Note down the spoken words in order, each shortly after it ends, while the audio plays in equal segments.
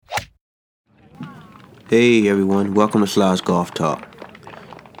Hey everyone, welcome to Sly's Golf Talk.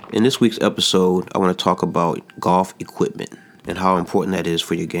 In this week's episode, I want to talk about golf equipment and how important that is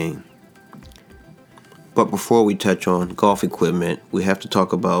for your game. But before we touch on golf equipment, we have to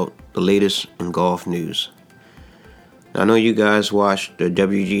talk about the latest in golf news. Now, I know you guys watched the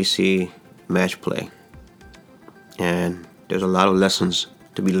WGC match play, and there's a lot of lessons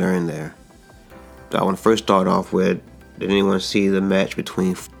to be learned there. So I want to first start off with, did anyone see the match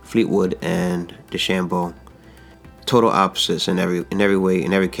between Fleetwood and DeChambeau? Total opposites in every way,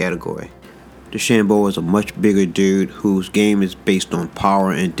 in every category. DeChambeau is a much bigger dude whose game is based on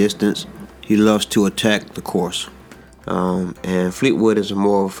power and distance. He loves to attack the course. And Fleetwood is a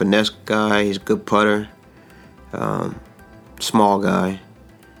more finesse guy. He's a good putter, small guy.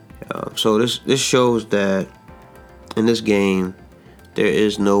 So this shows that in this game there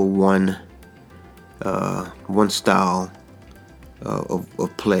is no one style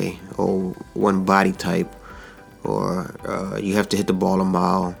of play or one body type, or you have to hit the ball a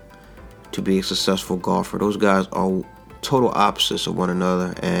mile to be a successful golfer. Those guys are total opposites of one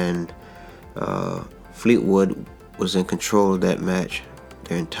another, and Fleetwood was in control of that match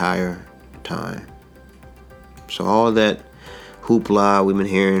their entire time. So all that hoopla we've been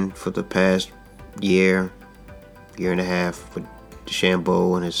hearing for the past year and a half with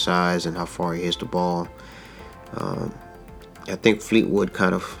DeChambeau and his size and how far he hits the ball, I think Fleetwood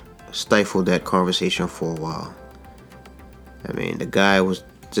kind of stifled that conversation for a while. I mean, the guy was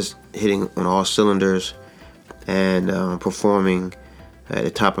just hitting on all cylinders and performing at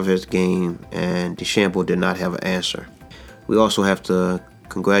the top of his game, and DeChambeau did not have an answer. We also have to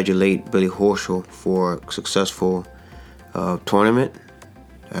congratulate Billy Horschel for a successful tournament.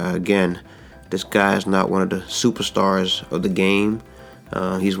 Again, this guy is not one of the superstars of the game.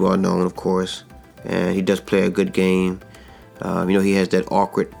 He's well known, of course, and he does play a good game. He has that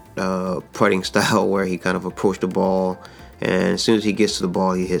awkward putting style where he kind of approaches the ball, and as soon as he gets to the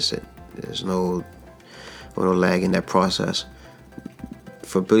ball, he hits it. There's no lag in that process.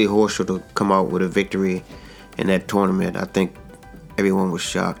 For Billy Horschel to come out with a victory in that tournament, I think everyone was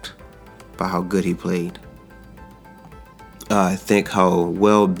shocked by how good he played. I think how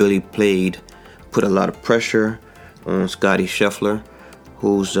well Billy played put a lot of pressure on Scottie Scheffler,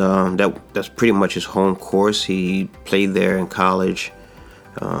 who's that's pretty much his home course. He played there in college.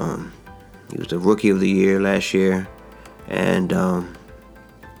 He was the Rookie of the Year last year, and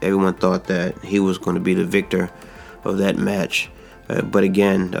everyone thought that he was going to be the victor of that match. But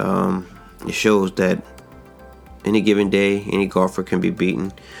again, it shows that any given day, any golfer can be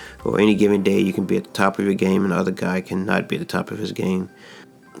beaten, or any given day you can be at the top of your game and the other guy cannot be at the top of his game.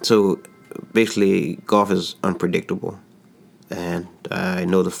 So basically, golf is unpredictable. And I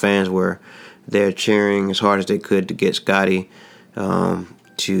know the fans were there cheering as hard as they could to get Scottie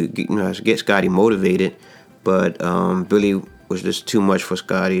to get Scottie motivated, but Billy was just too much for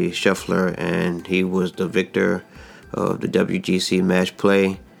Scottie Scheffler, and he was the victor of the WGC match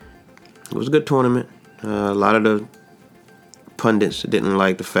play. It was a good tournament. A lot of the pundits didn't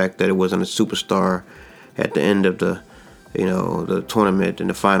like the fact that it wasn't a superstar at the end of the tournament in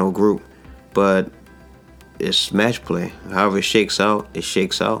the final group, but it's match play. However it shakes out, it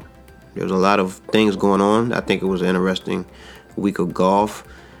shakes out. There's a lot of things going on. I think it was an interesting week of golf.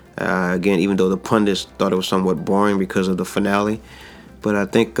 Again, even though the pundits thought it was somewhat boring because of the finale, but I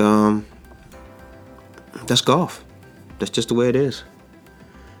think that's golf. That's just the way it is.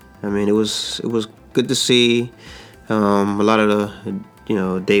 I mean, it was good to see a lot of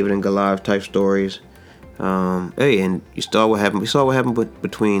the David and Goliath type stories. And you saw what happened. We saw what happened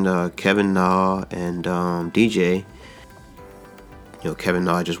between Kevin Na and DJ. Kevin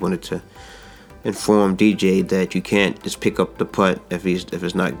Na just wanted to inform DJ that you can't just pick up the putt if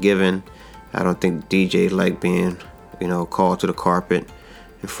it's not given. I don't think DJ liked being called to the carpet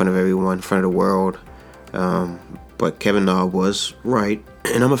in front of everyone, in front of the world. But Kevin Na was right,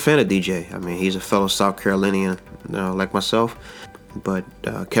 and I'm a fan of DJ. I mean, he's a fellow South Carolinian, like myself. But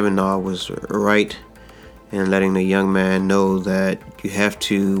Kevin Na was right in letting the young man know that you have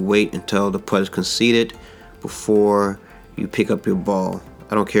to wait until the putt is conceded before you pick up your ball.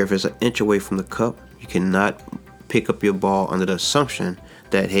 I don't care if it's an inch away from the cup. You cannot pick up your ball under the assumption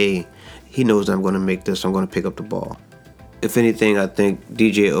that, hey, he knows I'm going to make this, I'm going to pick up the ball. If anything, I think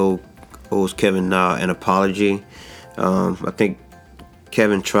DJ owes Kevin Na an apology. I think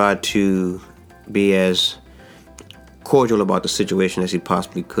Kevin tried to be as cordial about the situation as he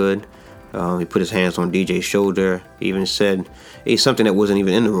possibly could. He put his hands on DJ's shoulder. He even said something that wasn't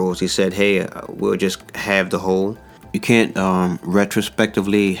even in the rules. He said, hey, we'll just have the hole. You can't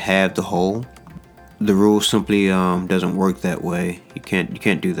retrospectively have the hole. The rule simply doesn't work that way. You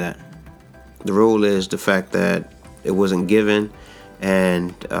can't do that. the rule is the fact that it wasn't given,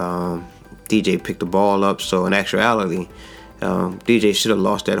 and DJ picked the ball up. So in actuality, DJ should have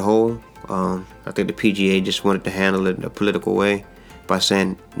lost that hole. I think the PGA just wanted to handle it in a political way by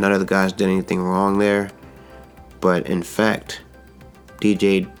saying none of the guys did anything wrong there. But in fact,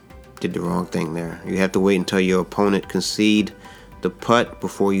 DJ did the wrong thing there. You have to wait until your opponent concede the putt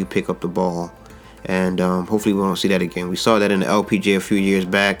before you pick up the ball. And hopefully we won't see that again. We saw that in the LPGA a few years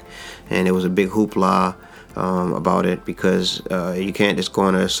back, and it was a big hoopla about it, because you can't just go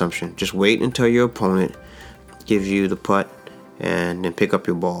on an assumption. Just wait until your opponent gives you the putt and then pick up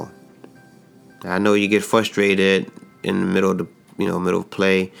your ball. I know you get frustrated in the middle of the middle of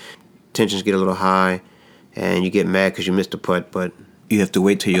play. Tensions get a little high, and you get mad because you missed the putt. But you have to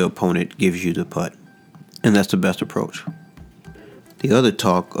wait till your opponent gives you the putt, and that's the best approach. The other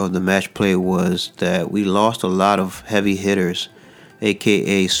talk of the match play was that we lost a lot of heavy hitters,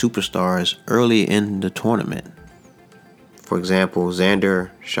 aka superstars, early in the tournament. For example,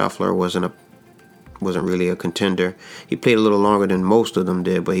 Xander Schauffele wasn't really a contender. He played a little longer than most of them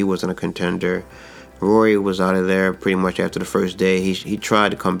did, but he wasn't a contender. Rory was out of there pretty much after the first day. He tried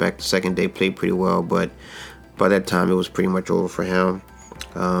to come back the second day, played pretty well, but by that time it was pretty much over for him.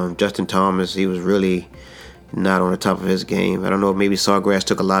 Justin Thomas, he was really not on the top of his game. I don't know, maybe Sawgrass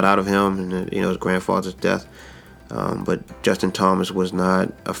took a lot out of him, and his grandfather's death. But Justin Thomas was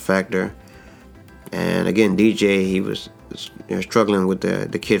not a factor. And again, DJ, he was struggling with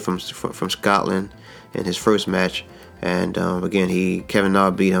the kid from Scotland in his first match. And again, Kevin Na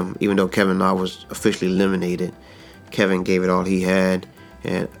beat him, even though Kevin Na was officially eliminated. Kevin gave it all he had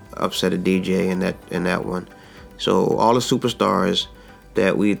and upset a DJ in that one. So all the superstars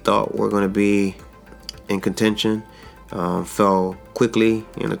that we thought were going to be in contention fell quickly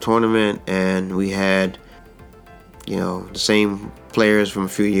in the tournament, and we had the same players from a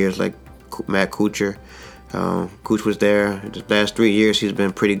few years like Matt Kuchar. Kuch was there. The last 3 years he's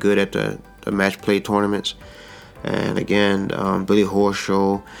been pretty good at the match play tournaments. And again, Billy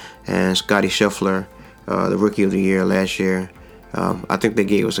Horschel and Scotty Scheffler, the Rookie of the Year last year. I think they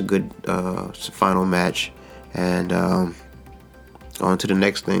gave us a good final match. And on to the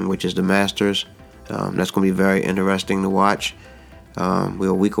next thing, which is the Masters. That's going to be very interesting to watch. We're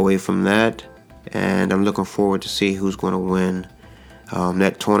a week away from that, and I'm looking forward to see who's going to win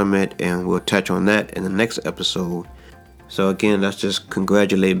that tournament, and we'll touch on that in the next episode. So again, let's just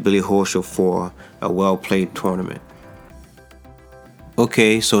congratulate Billy Horschel for a well-played tournament.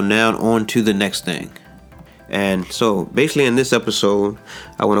 Okay, so now on to the next thing. And so basically in this episode,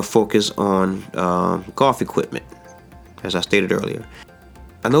 I want to focus on golf equipment, as I stated earlier.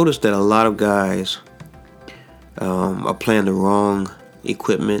 I noticed that a lot of guys are playing the wrong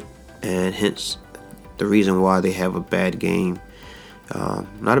equipment, and hence the reason why they have a bad game.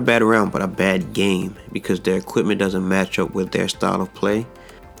 Not a bad round, but a bad game, because their equipment doesn't match up with their style of play.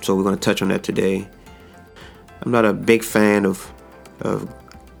 So we're going to touch on that today. I'm not a big fan of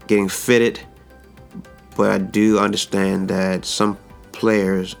getting fitted, but I do understand that some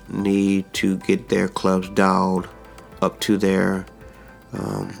players need to get their clubs dialed up to their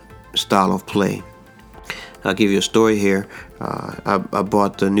style of play. I'll give you a story here. I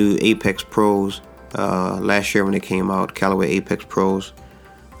bought the new Apex Pros last year when they came out, Callaway Apex Pros,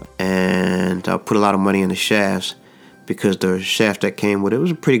 and I put a lot of money in the shafts because the shaft that came with it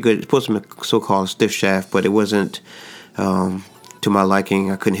was pretty good. It's supposed to be a so-called stiff shaft, but it wasn't to my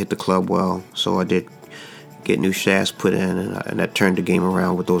liking. I couldn't hit the club well, so I did get new shafts put in, and that turned the game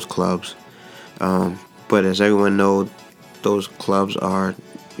around with those clubs. But as everyone knows, those clubs are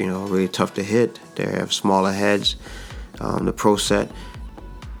really tough to hit. They have smaller heads. The Pro Set.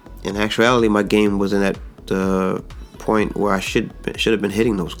 In actuality, my game wasn't at the point where I should have been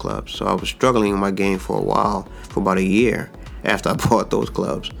hitting those clubs. So I was struggling in my game for a while, for about a year after I bought those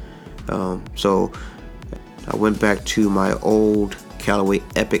clubs. So I went back to my old Callaway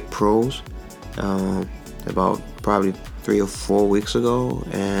Epic Pros about probably 3 or 4 weeks ago,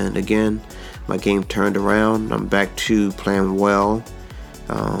 and again, my game turned around. I'm back to playing well.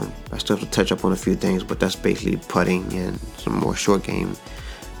 I still have to touch up on a few things, but that's basically putting and some more short game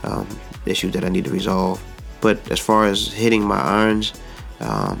issues that I need to resolve. But as far as hitting my irons,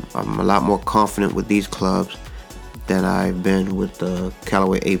 I'm a lot more confident with these clubs than I've been with the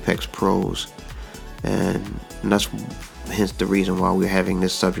Callaway Apex Pros, and that's hence the reason why we're having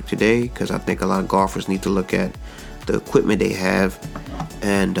this subject today, because I think a lot of golfers need to look at the equipment they have,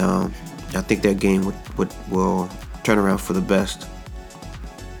 and I think their game will turn around for the best.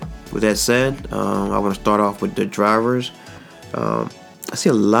 With that said, I want to start off with the drivers. I see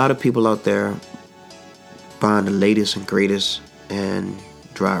a lot of people out there buying the latest and greatest in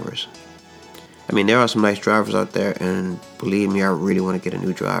drivers. I mean, there are some nice drivers out there, and believe me, I really want to get a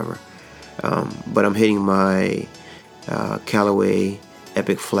new driver. But I'm hitting my Callaway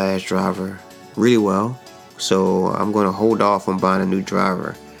Epic Flash driver really well, so I'm going to hold off on buying a new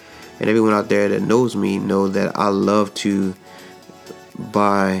driver. And everyone out there that knows me know that I love to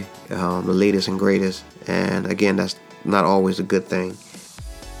buy the latest and greatest, and again, that's not always a good thing.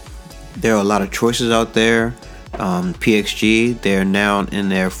 There are a lot of choices out there. PXG, they're now in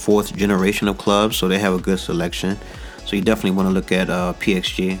their 4th generation of clubs, so they have a good selection. So you definitely want to look at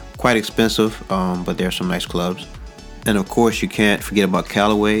PXG. Quite expensive, but there are some nice clubs. And of course, you can't forget about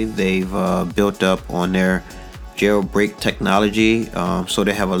Callaway. They've built up on their jailbreak technology, so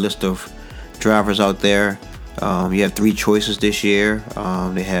they have a list of drivers out there. You have 3 choices this year.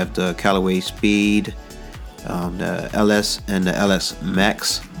 They have the Callaway Speed, the LS, and the LS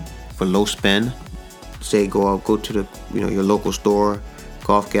Max for low spin. Say go to the your local store,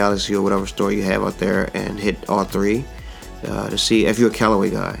 Golf Galaxy or whatever store you have out there, and hit all 3 to see if you're a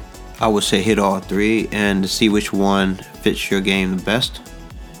Callaway guy. I would say hit all 3 and to see which one fits your game the best.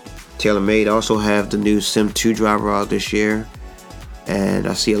 TaylorMade also have the new Sim 2 driver out this year, and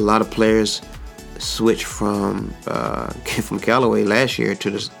I see a lot of players switch from Callaway last year to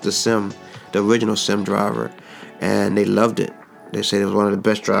the original Sim driver, and they loved it. They said it was one of the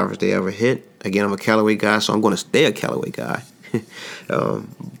best drivers they ever hit. Again, I'm a Callaway guy, so I'm going to stay a Callaway guy.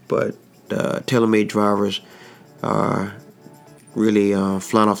 But TaylorMade drivers are really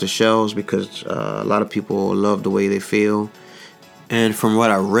flying off the shelves because a lot of people love the way they feel. And from what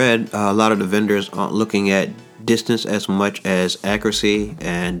I read, a lot of the vendors aren't looking at distance as much as accuracy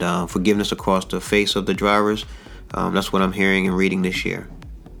and forgiveness across the face of the drivers. That's what I'm hearing and reading this year.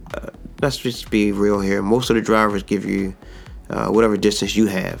 Let's just be real here. Most of the drivers give you whatever distance you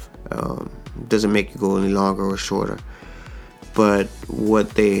have. Doesn't make you go any longer or shorter. But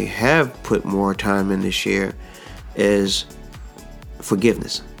what they have put more time in this year is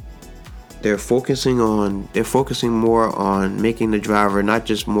forgiveness. They're focusing more on making the driver not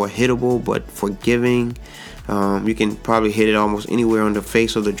just more hittable, but forgiving. You can probably hit it almost anywhere on the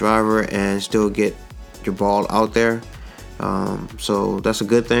face of the driver and still get your ball out there. So that's a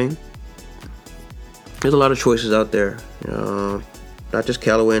good thing. There's a lot of choices out there. Not just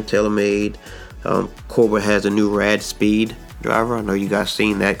Callaway and TaylorMade. Cobra has a new Rad Speed driver. I know you guys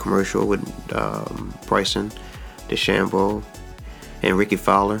seen that commercial with Bryson DeChambeau and Ricky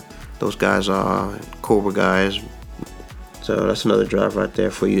Fowler. Those guys are Cobra guys. So that's another driver right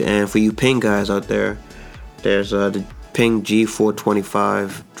there for you. And for you Ping guys out there, there's the Ping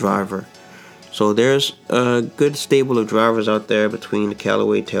G425 driver. So there's a good stable of drivers out there between the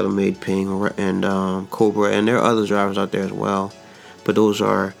Callaway, TaylorMade, Ping, and Cobra. And there are other drivers out there as well. But those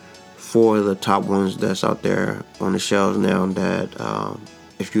are 4 of the top ones that's out there on the shelves now that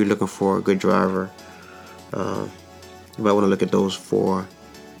if you're looking for a good driver, you might want to look at those 4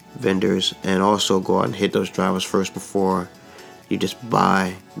 vendors and also go out and hit those drivers first before you just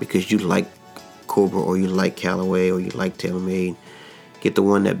buy because you like Cobra or you like Callaway or you like TaylorMade. Get the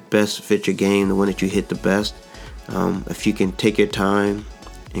one that best fits your game, the one that you hit the best. If you can take your time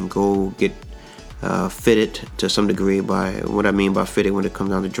and go get fitted to some degree. By what I mean by fitted, when it comes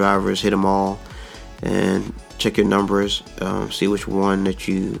down to drivers, hit them all and check your numbers. See which one that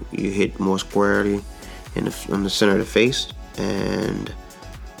you hit more squarely in the center of the face, and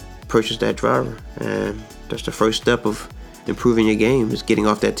purchase that driver. And that's the first step of improving your game, is getting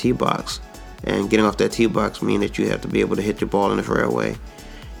off that tee box. And getting off that tee box means that you have to be able to hit your ball in the fairway.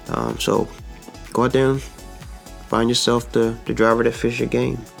 So go out there and find yourself the driver that fits your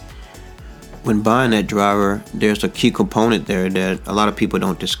game. When buying that driver, there's a key component there that a lot of people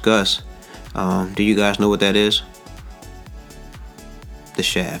don't discuss. Do you guys know what that is? The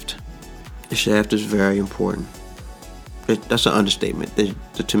shaft. The shaft is very important. That's an understatement.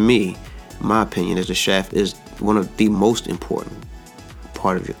 To me, my opinion is the shaft is one of the most important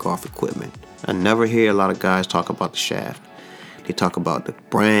part of your golf equipment. I never hear a lot of guys talk about the shaft. They talk about the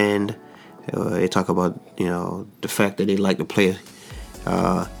brand. They talk about the fact that they like to play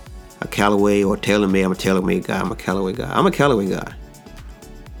a Callaway or TaylorMade. I'm a TaylorMade guy. I'm a Callaway guy. I'm a Callaway guy.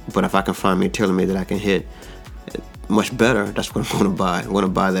 But if I can find me a TaylorMade that I can hit much better, that's what I'm going to buy. I'm going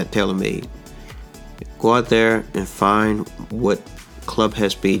to buy that TaylorMade. Go out there and find what club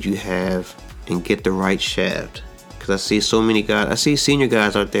head speed you have and get the right shaft. Because I see so many guys, I see senior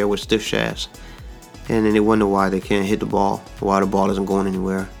guys out there with stiff shafts, and then they wonder why they can't hit the ball, why the ball isn't going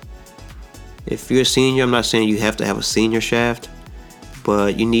anywhere. If you're a senior, I'm not saying you have to have a senior shaft,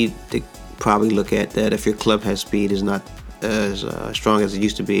 but you need to probably look at that. If your club head speed is not as strong as it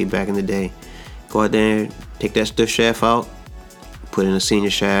used to be back in the day, go out there, take that stiff shaft out, put in a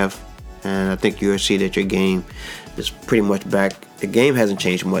senior shaft, and I think you'll see that your game is pretty much back. The game hasn't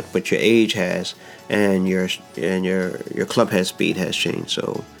changed much, but your age has, and your club head speed has changed.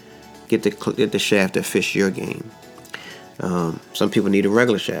 So get the shaft that fits your game. Some people need a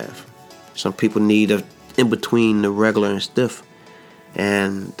regular shaft. Some people need a in between the regular and stiff,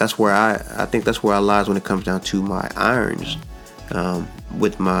 and that's where I think that's where I lies when it comes down to my irons.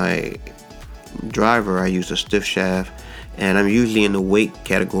 With my driver, I use a stiff shaft, and I'm usually in the weight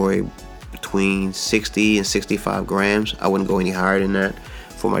category between 60 and 65 grams. I wouldn't go any higher than that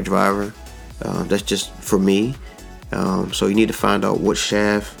for my driver. That's just for me. So you need to find out what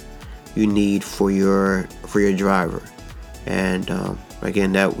shaft you need for your driver, and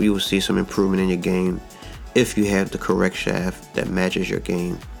again, that you will see some improvement in your game if you have the correct shaft that matches your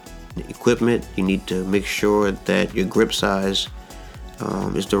game. Equipment, you need to make sure that your grip size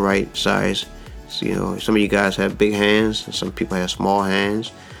is the right size. So, some of you guys have big hands, and some people have small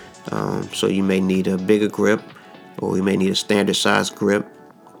hands. So you may need a bigger grip, or you may need a standard size grip.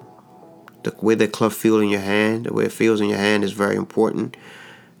 The way the club feels in your hand, the way it feels in your hand is very important.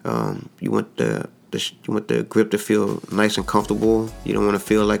 You want the grip to feel nice and comfortable. You don't want to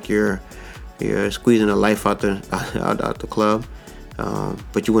feel like you're squeezing the life out the club,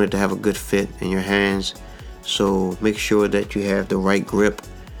 but you want it to have a good fit in your hands. So make sure that you have the right grip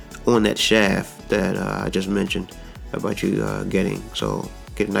on that shaft that I just mentioned about you getting. So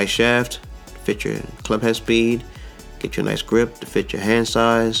get a nice shaft to fit your club head speed, get you a nice grip to fit your hand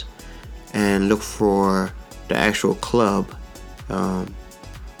size, and look for the actual club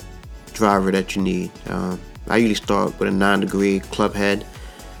driver that you need. I usually start with a 9-degree club head.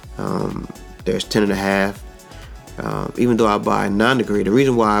 There's 10.5. Even though I buy a 9-degree, the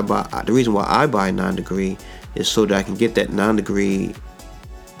reason why I buy a 9-degree is so that I can get that 9-degree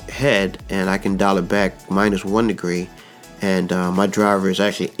head and I can dial it back -1 degree, and my driver is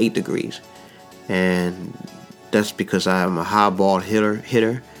actually 8 degrees, and that's because I'm a high ball hitter.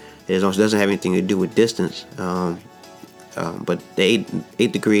 It doesn't have anything to do with distance, but the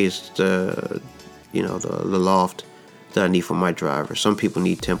 8 degrees, the loft that I need for my driver. Some people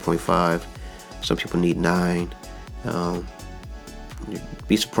need 10.5, some people need 9. You'd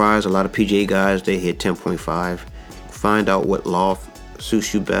be surprised, a lot of PGA guys, they hit 10.5. Find out what loft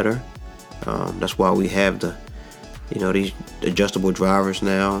suits you better. That's why we have these adjustable drivers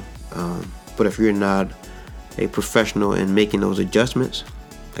now. But if you're not a professional in making those adjustments,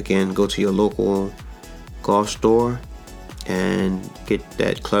 again, go to your local golf store and get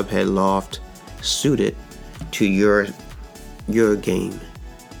that club head loft suited to your game.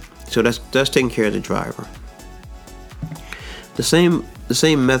 So that's taking care of the driver. The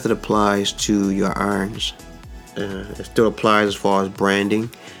same method applies to your irons. It still applies as far as branding.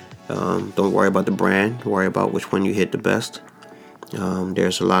 Don't worry about the brand. Worry about which one you hit the best.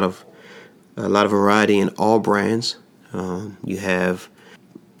 There's a lot of variety in all brands. You have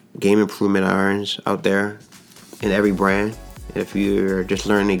game improvement irons out there in every brand. If you're just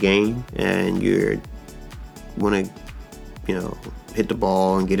learning the game and you want to, hit the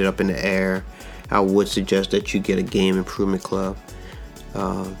ball and get it up in the air, I would suggest that you get a game improvement club.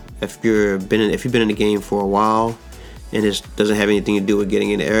 If you've been in the game for a while and it doesn't have anything to do with getting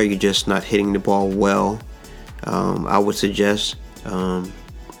in the air, you're just not hitting the ball well, I would suggest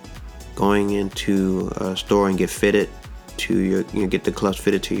going into a store and get the clubs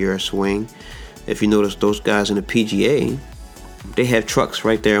fitted to your swing. If you notice, those guys in the PGA, they have trucks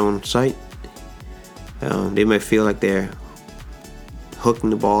right there on site. They might feel like they're hooking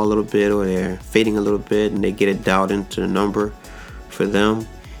the ball a little bit, or they're fading a little bit, and they get it dialed into the number for them.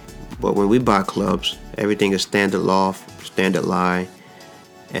 But when we buy clubs, everything is standard loft, standard lie,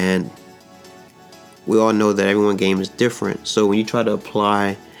 and we all know that everyone's game is different. So when you try to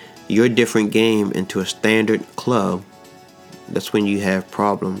apply your different game into a standard club, that's when you have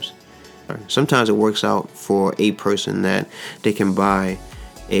problems. Sometimes it works out for a person that they can buy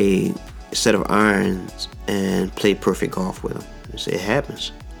a set of irons and play perfect golf with them. It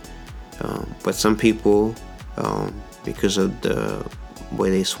happens. But some people, because of the way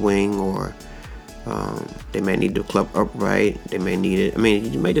they swing, or they may need the club upright, they may need it.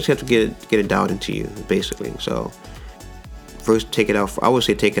 You may just have to get it dialed into you, basically. So first, I would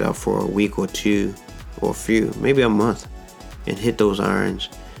say take it out for a week or two, or a few, maybe a month, and hit those irons.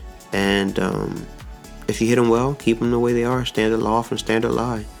 And if you hit them well, keep them the way they are, standard loft and standard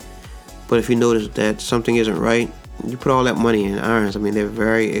lie. But if you notice that something isn't right, you put all that money in irons. They're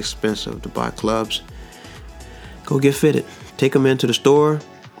very expensive to buy clubs. Go get fitted. Take them into the store.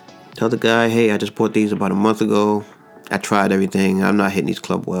 Tell the guy, hey, I just bought these about a month ago. I tried everything. I'm not hitting these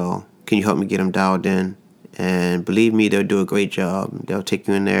clubs well. Can you help me get them dialed in? and believe me, they'll do a great job. They'll take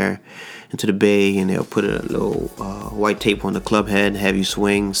you in there into the bay, and they'll put a little white tape on the club head, have you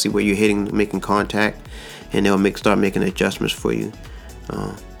swing, see where you're hitting, making contact, and they'll start making adjustments for you.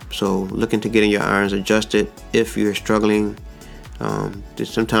 So looking to getting your irons adjusted if you're struggling.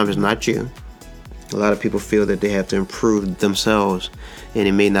 Sometimes it's not you. A lot of people feel that they have to improve themselves, and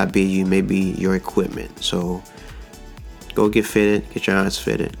it may not be you, may be your equipment. So go get fitted, get your irons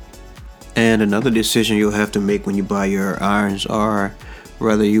fitted. And another decision you'll have to make when you buy your irons are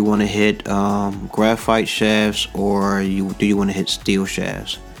whether you want to hit graphite shafts or do you want to hit steel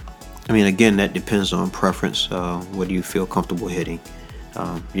shafts. I mean, again, that depends on preference. What do you feel comfortable hitting?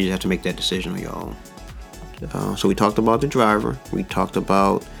 You just have to make that decision on your own. So we talked about the driver. We talked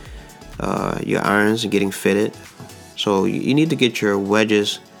about your irons and getting fitted. So you need to get your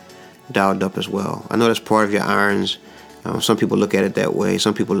wedges dialed up as well. I know that's part of your irons. Some people look at it that way.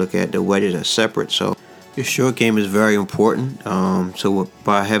 Some people look at the wedges as separate. So your short game is very important. So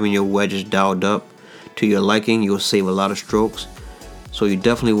by having your wedges dialed up to your liking, you'll save a lot of strokes. So you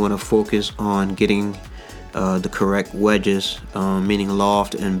definitely want to focus on getting the correct wedges, meaning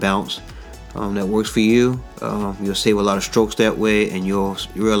loft and bounce. That works for you. You'll save a lot of strokes that way, and you'll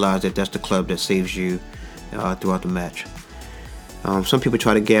realize that that's the club that saves you throughout the match. Some people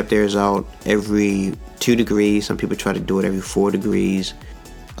try to gap theirs out every 2 degrees. Some people try to do it every 4 degrees.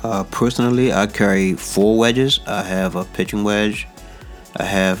 Personally, I carry 4 wedges. I have a pitching wedge, I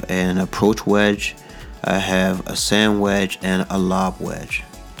have an approach wedge, I have a sand wedge, and a lob wedge.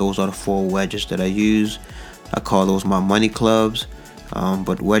 Those are the 4 wedges that I use. I call those my money clubs,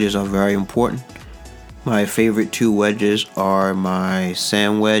 but wedges are very important. My favorite 2 wedges are my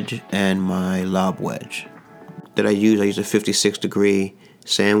sand wedge and my lob wedge that I use a 56 degree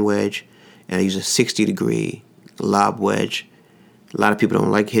sand wedge, and I use a 60 degree lob wedge. A lot of people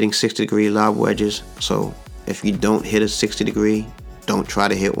don't like hitting 60 degree lob wedges, so if you don't hit a 60 degree, don't try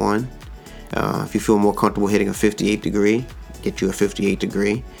to hit one. If you feel more comfortable hitting a 58 degree, get you a 58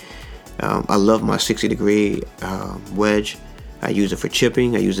 degree. I love my 60 degree wedge. I use it for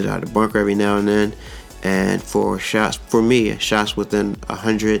chipping. I use it out of the bunker every now and then. And for shots, for me, shots within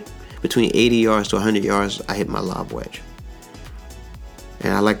 100, between 80 yards to 100 yards, I hit my lob wedge.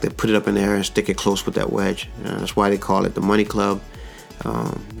 And I like to put it up in the air and stick it close with that wedge. That's why they call it the money club,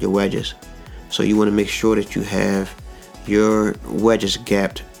 your wedges. So you want to make sure that you have your wedges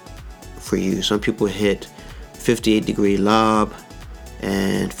gapped for you. Some people hit 58 degree lob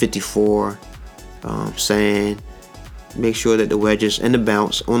and 54 sand. Make sure that the wedges and the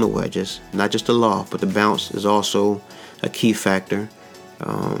bounce on the wedges, not just the loft, but the bounce is also a key factor.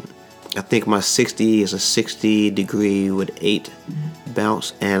 I think my 60 is a 60 degree with 8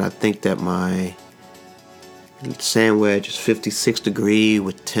 bounce, and I think that my sand wedge is 56 degree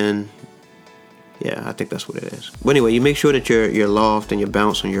with 10. Yeah, I think that's what it is. But anyway, you make sure that your loft and your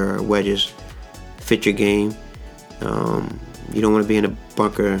bounce on your wedges fit your game. You don't want to be in a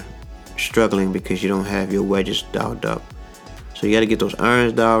bunker struggling because you don't have your wedges dialed up. So you got to get those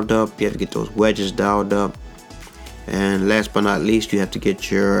irons dialed up. You have to get those wedges dialed up. And last but not least, you have to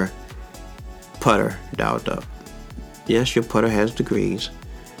get your putter dialed up. Yes, your putter has degrees,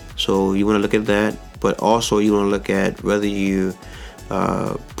 so you want to look at that, but also you want to look at whether you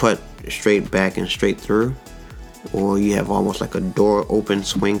putt straight back and straight through, or you have almost like a door open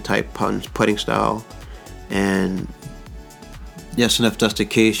swing type putting style. And yes, and if that's the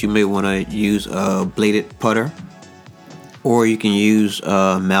case, you may want to use a bladed putter, or you can use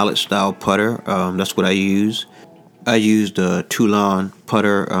a mallet style putter. That's what I use. I use the Toulon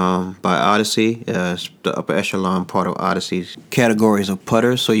putter by Odyssey. It's the upper echelon part of Odyssey's categories of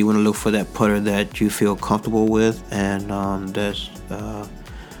putters. So you want to look for that putter that you feel comfortable with and that's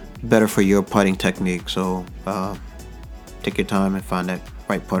better for your putting technique. So take your time and find that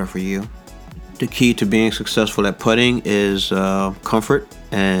right putter for you. The key to being successful at putting is comfort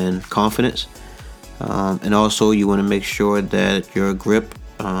and confidence. And also you want to make sure that your grip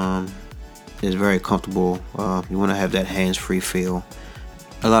is very comfortable. You want to have that hands-free feel.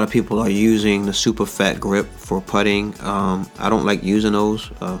 A lot of people are using the super fat grip for putting. I don't like using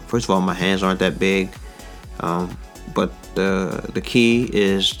those. First of all, my hands aren't that big. But the key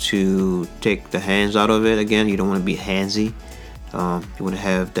is to take the hands out of it. Again, you don't want to be handsy. You want to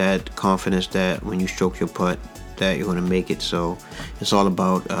have that confidence that when you stroke your putt that you're going to make it. So it's all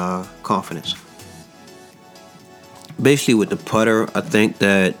about confidence. Basically with the putter, I think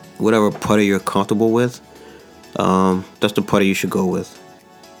that whatever putter you're comfortable with, that's the putter you should go with.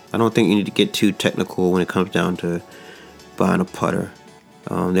 I don't think you need to get too technical when it comes down to buying a putter.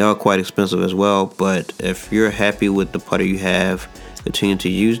 They are quite expensive as well, but if you're happy with the putter you have, continue to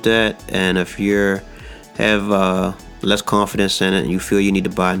use that. And if you're have less confidence in it and you feel you need to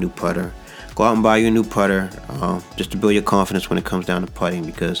buy a new putter, go out and buy you a new putter, just to build your confidence when it comes down to putting,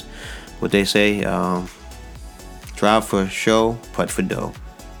 because what they say, drive for show, putt for dough.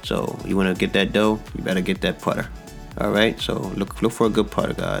 So you want to get that dough, you better get that putter. Alright, so look for a good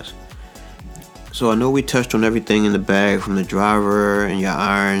putter, guys. So I know we touched on everything in the bag, from the driver and your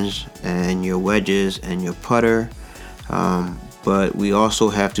irons and your wedges and your putter, but we also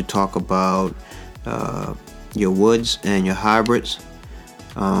have to talk about your woods and your hybrids.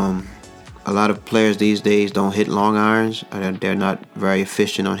 A lot of players these days don't hit long irons. They're not very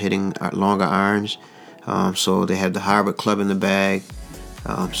efficient on hitting longer irons, so they have the hybrid club in the bag.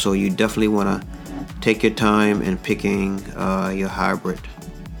 So you definitely want to take your time in picking your hybrid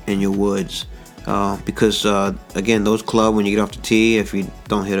and your woods, because again, those clubs, when you get off the tee, if you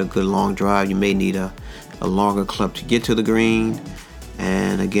don't hit a good long drive, you may need a longer club to get to the green.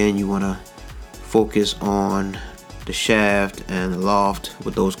 And again, you want to focus on the shaft and the loft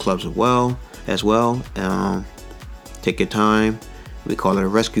with those clubs as well. Take your time. We call it a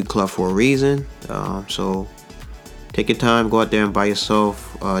rescue club for a reason. So take your time, go out there and buy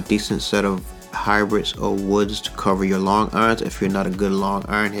yourself a decent set of hybrids or woods to cover your long irons if you're not a good long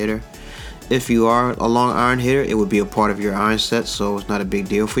iron hitter. If you are a long iron hitter, it would be a part of your iron set, so it's not a big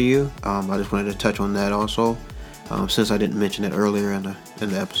deal for you. I just wanted to touch on that also, since I didn't mention it earlier in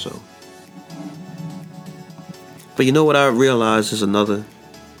the episode. But you know what I realized is another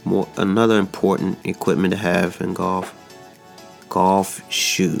important equipment to have in golf: golf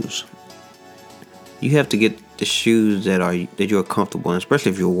shoes. You have to get the shoes that you're comfortable in,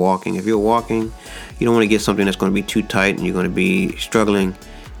 especially if you're walking. If you're walking, you don't want to get something that's going to be too tight and you're going to be struggling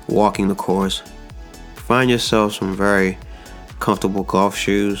walking the course. Find yourself some very comfortable golf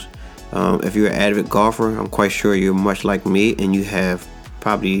shoes. If you're an avid golfer, I'm quite sure you're much like me and you have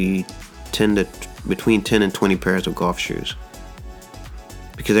probably between 10 and 20 pairs of golf shoes.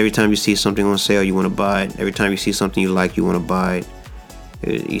 Because every time you see something on sale, you want to buy it. Every time you see something you like, you want to buy it.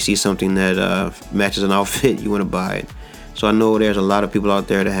 You see something that matches an outfit, you want to buy it. So I know there's a lot of people out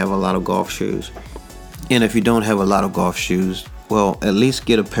there that have a lot of golf shoes. And if you don't have a lot of golf shoes, well, at least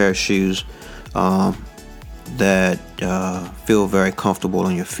get a pair of shoes that feel very comfortable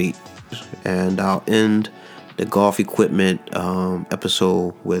on your feet. And I'll end the golf equipment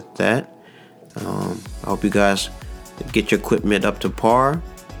episode with that. I hope you guys get your equipment up to par.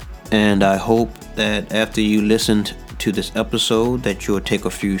 And I hope that after you listened to this episode that you'll take a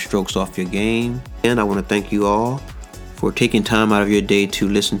few strokes off your game. And I want to thank you all for taking time out of your day to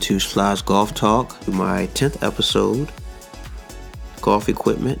listen to Sly's Golf Talk, my 10th episode, golf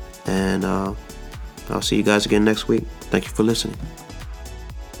equipment. And I'll see you guys again next week. Thank you for listening.